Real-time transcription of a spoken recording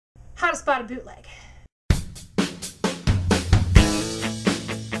How to spot a bootleg.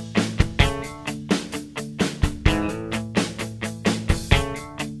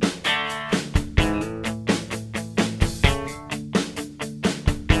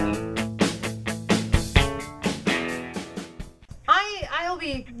 I'll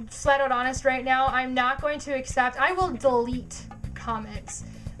be flat out honest right now. I'm not going to accept, I will delete comments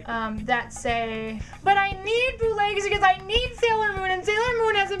that say, but I need bootlegs because I need Sailor Moon and Sailor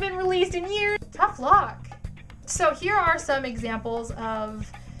Moon hasn't been released in years. Tough luck. So here are some examples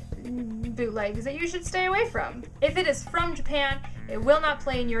of bootlegs that you should stay away from. If it is from Japan, it will not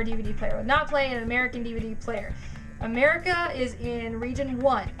play in your DVD player. It will not play in an American DVD player. America is in region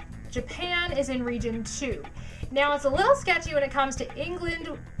 1. Japan is in region 2. Now it's a little sketchy when it comes to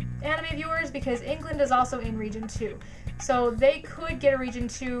England anime viewers because England is also in region 2. So they could get a region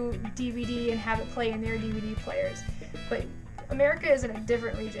 2 DVD and have it play in their DVD players. But America is in a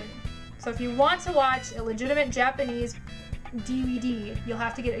different region. So if you want to watch a legitimate Japanese DVD, you'll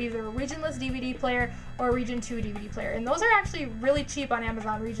have to get either a regionless DVD player or a region 2 DVD player. And those are actually really cheap on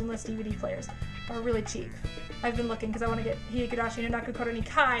Amazon, regionless DVD players are really cheap. I've been looking because I want to get Higurashi no Nakukoro ni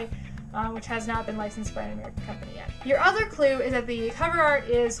Kai, which has not been licensed by an American company yet. Your other clue is that the cover art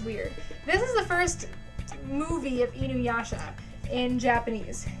is weird. This is the first movie of Inuyasha in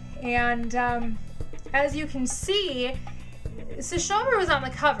Japanese. And as you can see, Sesshomaru is on the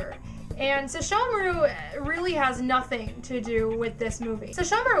cover. And Sesshomaru really has nothing to do with this movie.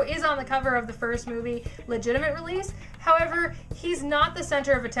 Sesshomaru is on the cover of the first movie, legitimate release. However, he's not the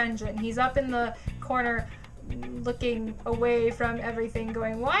center of attention. He's up in the corner looking away from everything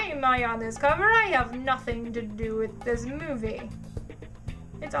going, why am I on this cover? I have nothing to do with this movie.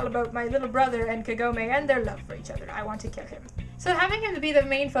 It's all about my little brother and Kagome and their love for each other. I want to kill him. So having him to be the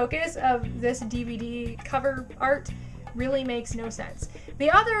main focus of this DVD cover art really makes no sense.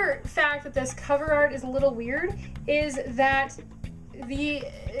 The other fact that this cover art is a little weird is that the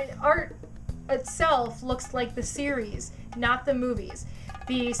art itself looks like the series, not the movies.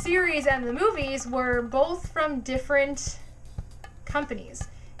 The series and the movies were both from different companies,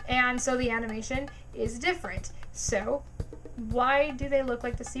 and so the animation is different. So why do they look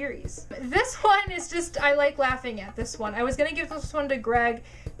like the series? This one is just, I like laughing at this one. I was gonna give this one to Greg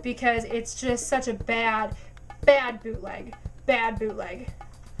because it's just such a bad bootleg. Bad bootleg.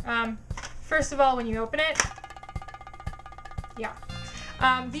 First of all, when you open it, yeah.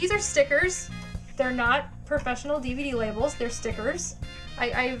 These are stickers. They're not professional DVD labels, they're stickers.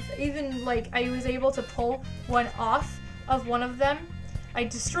 I've even, I was able to pull one off of one of them. I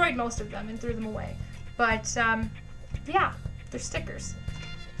destroyed most of them and threw them away. But, yeah, they're stickers.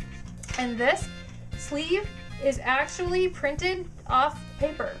 And this sleeve is actually printed off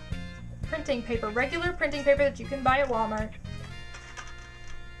paper. Printing paper, regular printing paper that you can buy at Walmart.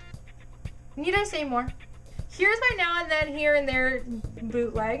 Need I say more? Here's my now and then, here and there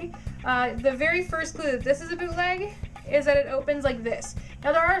bootleg. The very first clue that this is a bootleg is that it opens like this.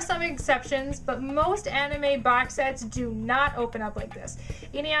 Now there are some exceptions, but most anime box sets do not open up like this.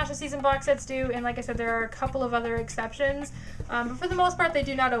 Inuyasha season box sets do, and like I said, there are a couple of other exceptions, but for the most part they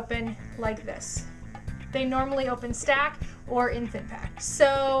do not open like this. They normally open stack or in thin pack.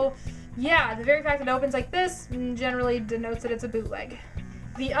 So yeah, the very fact that it opens like this generally denotes that it's a bootleg.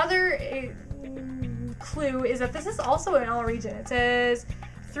 The other clue is that this is also in all region. It says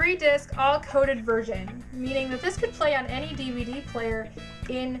 3-disc all-coded version, meaning that this could play on any DVD player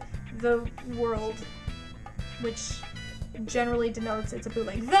in the world, which generally denotes it's a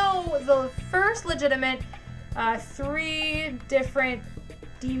bootleg. Though the first legitimate 3 different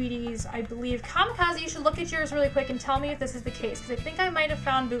DVDs, I believe. Kamikaze, you should look at yours really quick and tell me if this is the case, because I think I might have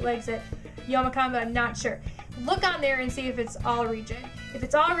found bootlegs at Youmacon, but I'm not sure. Look on there and see if it's all region. If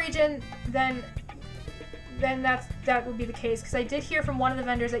it's all region, then that would be the case, because I did hear from one of the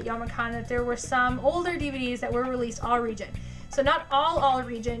vendors at Youmacon that there were some older DVDs that were released all region. So not all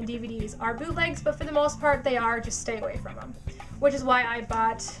region DVDs are bootlegs, but for the most part they are. Just stay away from them. Which is why I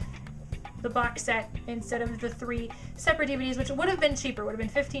bought the box set instead of the 3 separate DVDs, which would have been cheaper, would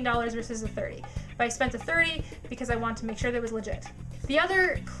have been $15 versus the $30. But I spent the $30 because I wanted to make sure that it was legit. The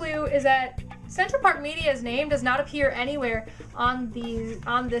other clue is that Central Park Media's name does not appear anywhere on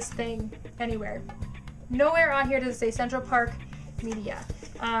this thing anywhere. Nowhere on here does it say Central Park Media.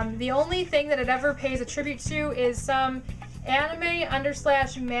 The only thing that it ever pays a tribute to is some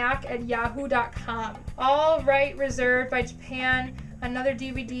anime_mac@yahoo.com. All right reserved by Japan. Another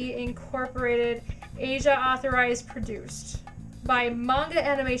DVD incorporated, Asia authorized, produced by Manga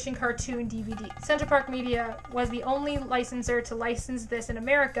Animation Cartoon DVD. Central Park Media was the only licensor to license this in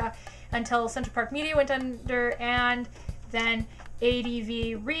America until Central Park Media went under, and then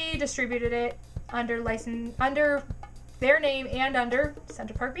ADV redistributed it under their name and under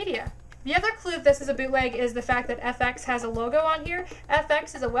Center Park Media. The other clue that this is a bootleg is the fact that FX has a logo on here.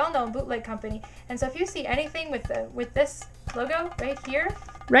 FX is a well-known bootleg company, and so if you see anything with this logo right here,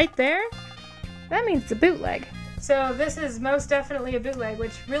 right there, that means it's a bootleg. So this is most definitely a bootleg,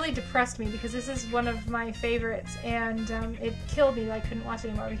 which really depressed me because this is one of my favorites, and it killed me that I couldn't watch it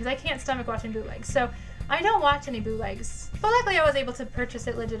anymore because I can't stomach watching bootlegs. So I don't watch any bootlegs. But luckily I was able to purchase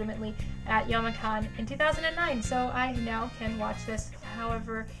it legitimately at Youmacon in 2009, so I now can watch this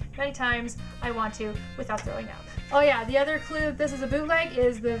however many times I want to without throwing up. Oh yeah, the other clue that this is a bootleg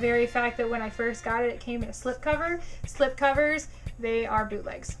is the very fact that when I first got it, it came in a slipcover. Slipcovers, they are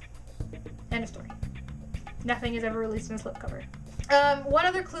bootlegs. End of story. Nothing is ever released in a slipcover. One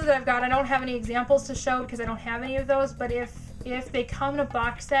other clue that I've got, I don't have any examples to show because I don't have any of those, but if they come in a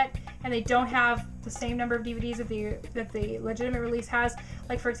box set and they don't have the same number of DVDs that the legitimate release has,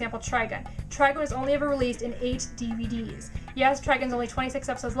 like for example Trigun. Trigun was only ever released in 8 DVDs. Yes, Trigun's only 26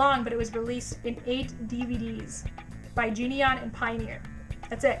 episodes long, but it was released in 8 DVDs by Geneon and Pioneer.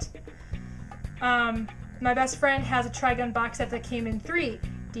 That's it. My best friend has a Trigun box set that came in 3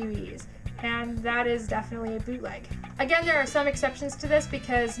 DVDs. And that is definitely a bootleg. Again, there are some exceptions to this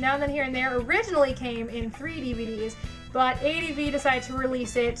because Now and Then Here and There originally came in 3 DVDs, but ADV decided to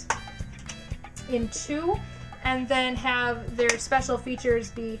release it in 2 and then have their special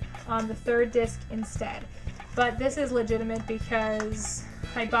features be on the 3rd disc instead. But this is legitimate because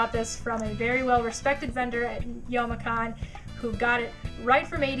I bought this from a very well respected vendor at Youmacon who got it right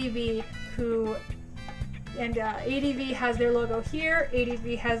from ADV, and ADV has their logo here,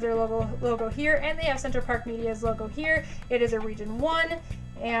 ADV has their logo here, and they have Center Park Media's logo here. It is a Region 1,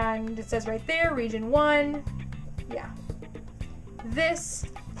 and it says right there, Region 1. Yeah. This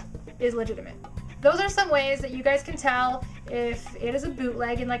is legitimate. Those are some ways that you guys can tell if it is a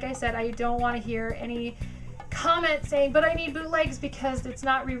bootleg, and like I said, I don't want to hear any comments saying, but I need bootlegs because it's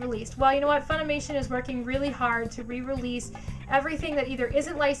not re-released. Well, you know what? Funimation is working really hard to re-release everything that either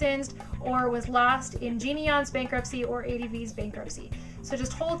isn't licensed or was lost in Geneon's bankruptcy or ADV's bankruptcy. So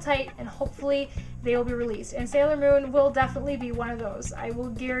just hold tight and hopefully they will be released. And Sailor Moon will definitely be one of those. I will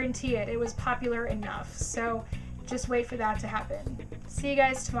guarantee it. It was popular enough. So just wait for that to happen. See you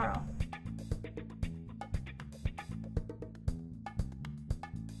guys tomorrow.